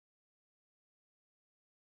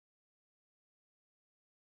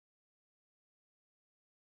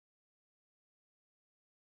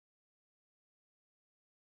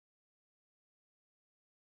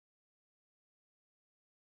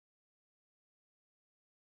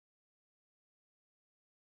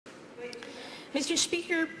Mr.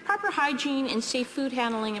 Speaker, proper hygiene and safe food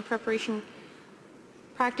handling and preparation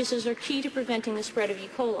practices are key to preventing the spread of E.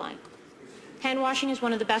 coli. Hand washing is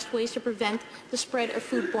one of the best ways to prevent the spread of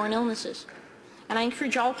foodborne illnesses. And I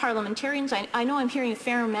encourage all parliamentarians, I know I'm hearing a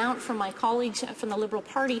fair amount from my colleagues from the Liberal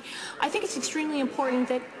Party, I think it's extremely important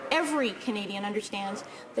that every Canadian understands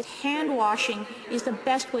that hand washing is the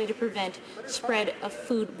best way to prevent the spread of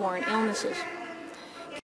foodborne illnesses.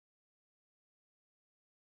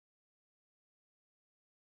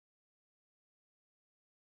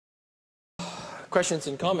 Questions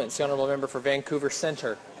and comments. The Honourable Member for Vancouver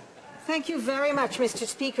Centre. Thank you very much, Mr.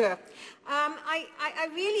 Speaker.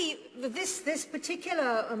 This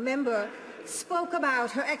particular member spoke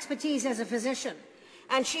about her expertise as a physician,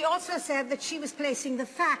 and she also said that she was placing the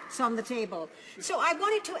facts on the table. So I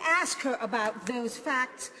wanted to ask her about those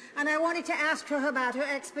facts, and I wanted to ask her about her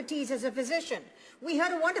expertise as a physician. We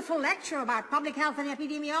heard a wonderful lecture about public health and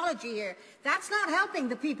epidemiology here. That's not helping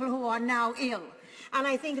the people who are now ill. And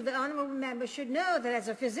I think the honourable member should know that as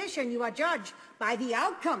a physician you are judged by the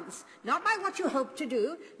outcomes, not by what you hope to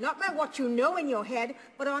do, not by what you know in your head,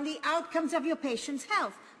 but on the outcomes of your patient's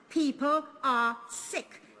health. People are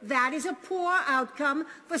sick. That is a poor outcome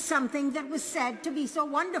for something that was said to be so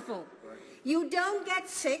wonderful. You don't get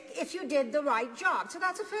sick if you did the right job. So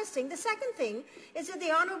that's the first thing. The second thing is that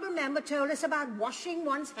the honourable member told us about washing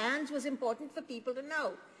one's hands was important for people to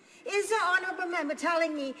know. Is the honourable member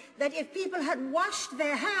telling me that if people had washed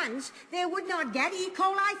their hands, they would not get E.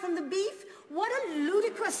 coli from the beef? What a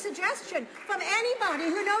ludicrous suggestion from anybody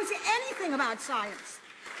who knows anything about science.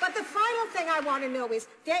 But the final thing I want to know is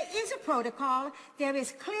there is a protocol, there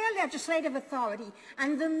is clear legislative authority,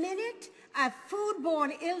 and the minute a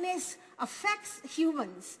foodborne illness affects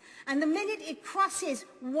humans, and the minute it crosses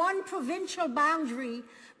one provincial boundary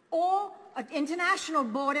or an international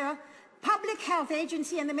border, Public Health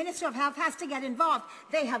Agency and the Minister of Health has to get involved.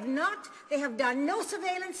 They have not. They have done no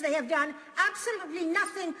surveillance. They have done absolutely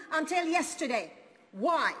nothing until yesterday.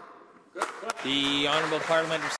 Why? The Honourable Parliament